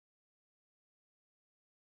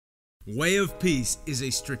Way of Peace is a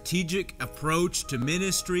strategic approach to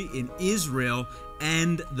ministry in Israel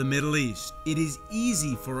and the Middle East. It is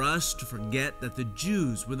easy for us to forget that the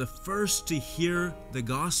Jews were the first to hear the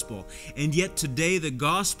gospel, and yet today the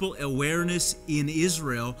gospel awareness in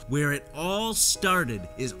Israel, where it all started,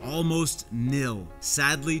 is almost nil.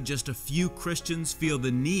 Sadly, just a few Christians feel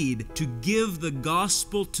the need to give the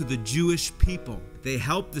gospel to the Jewish people. They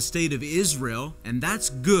help the state of Israel, and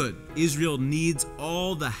that's good. Israel needs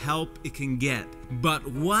all the help it can get. But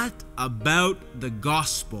what about the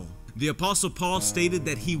gospel? The Apostle Paul stated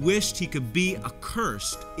that he wished he could be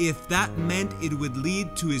accursed if that meant it would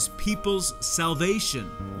lead to his people's salvation.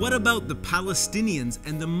 What about the Palestinians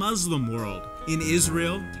and the Muslim world? In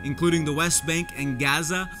Israel, including the West Bank and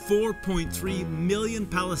Gaza, 4.3 million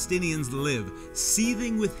Palestinians live,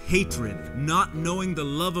 seething with hatred, not knowing the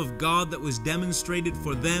love of God that was demonstrated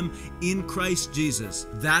for them in Christ Jesus.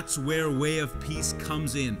 That's where Way of Peace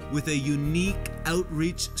comes in, with a unique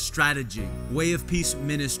outreach strategy. Way of Peace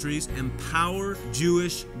Ministries empower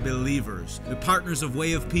Jewish believers. The partners of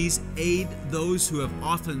Way of Peace aid those who have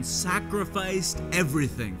often sacrificed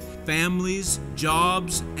everything, families,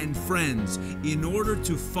 jobs, and friends, in order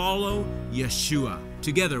to follow Yeshua.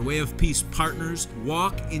 Together, Way of Peace partners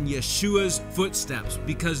walk in Yeshua's footsteps,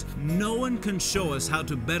 because no one can show us how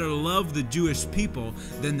to better love the Jewish people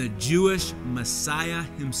than the Jewish Messiah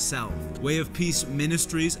himself. Way of Peace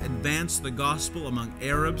Ministries advance the gospel among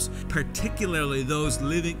Arabs, particularly those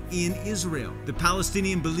living in Israel. The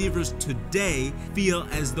Palestinian believers today feel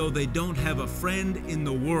as though they don't have a friend in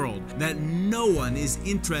the world, that no one is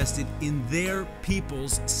interested in their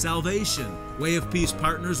people's salvation. Way of Peace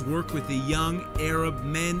partners work with the young Arab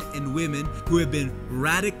men and women who have been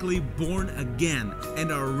radically born again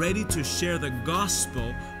and are ready to share the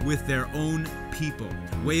gospel with their own people.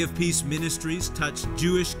 Way of Peace Ministries touch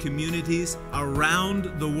Jewish communities around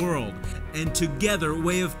the world, and together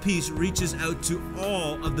Way of Peace reaches out to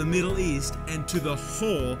all of the Middle East and to the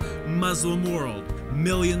whole Muslim world.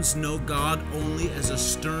 Millions know God only as a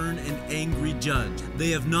stern and angry judge. They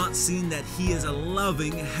have not seen that He is a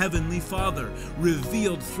loving Heavenly Father,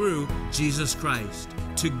 revealed through Jesus Christ.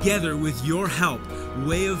 Together with your help,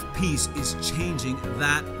 Way of Peace is changing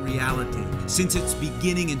that reality. Since its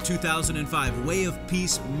beginning in 2005, Way of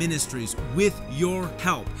Peace Ministries, with your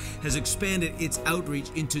help, has expanded its outreach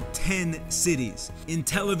into 10 cities. In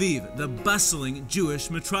Tel Aviv, the bustling Jewish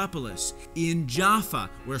metropolis. In Jaffa,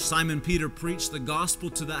 where Simon Peter preached the gospel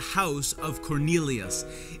to the house of Cornelius.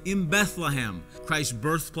 In Bethlehem, Christ's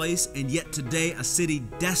birthplace, and yet today a city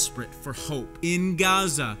desperate for hope. In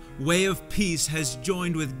Gaza, Way of Peace has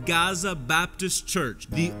joined with Gaza Baptist Church,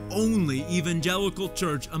 the only evangelical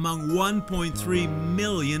church among 1.3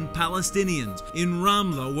 million Palestinians. In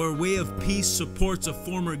Ramla, where Way of Peace supports a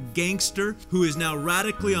former gangster who is now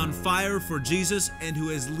radically on fire for Jesus and who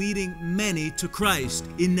is leading many to Christ.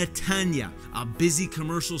 In Netanya, a busy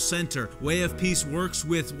commercial center, Way of Peace works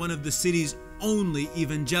with one of the city's only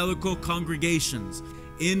evangelical congregations.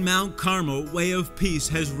 In Mount Carmel, Way of Peace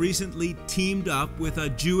has recently teamed up with a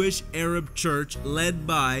Jewish Arab church led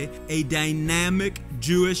by a dynamic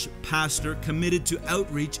Jewish pastor committed to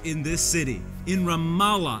outreach in this city. In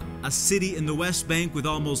Ramallah, a city in the West Bank with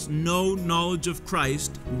almost no knowledge of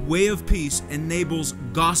Christ, Way of Peace enables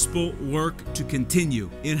gospel work to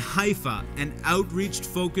continue. In Haifa, an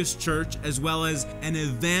outreach-focused church as well as an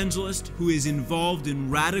evangelist who is involved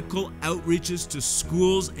in radical outreaches to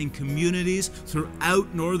schools and communities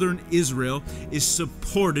throughout northern Israel is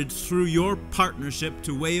supported through your partnership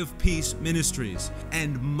to Way of Peace Ministries.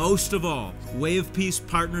 And most of all, Way of Peace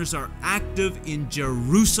partners are active in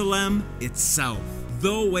Jerusalem itself.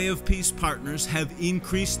 Though Way of Peace partners have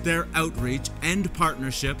increased their outreach and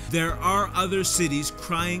partnership, there are other cities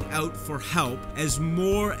crying out for help as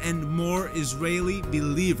more and more Israeli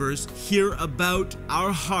believers hear about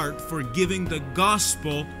our heart for giving the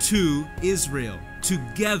gospel to Israel.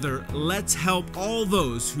 Together, let's help all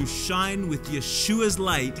those who shine with Yeshua's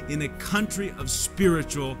light in a country of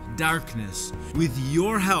spiritual darkness. With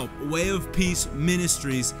your help, Way of Peace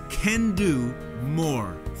Ministries can do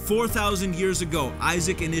more. 4,000 years ago,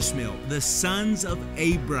 Isaac and Ishmael, the sons of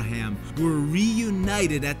Abraham, were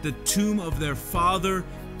reunited at the tomb of their father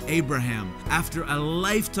Abraham after a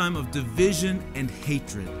lifetime of division and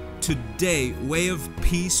hatred. Today, Way of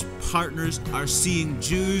Peace partners are seeing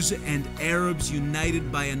Jews and Arabs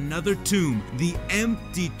united by another tomb, the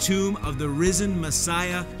empty tomb of the risen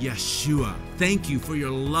Messiah, Yeshua. Thank you for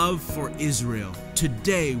your love for Israel.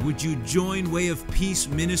 Today, would you join Way of Peace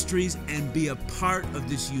Ministries and be a part of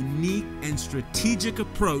this unique and strategic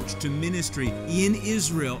approach to ministry in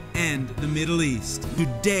Israel and the Middle East?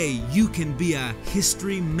 Today, you can be a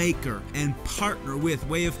history maker and partner with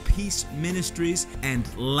Way of Peace Ministries and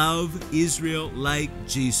love Israel like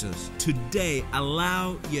Jesus. Today,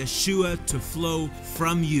 allow Yeshua to flow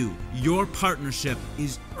from you. Your partnership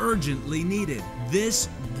is urgently needed. This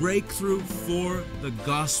breakthrough for the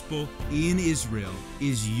gospel in Israel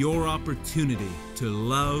is your opportunity to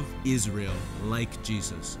love Israel like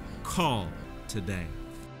Jesus. Call today.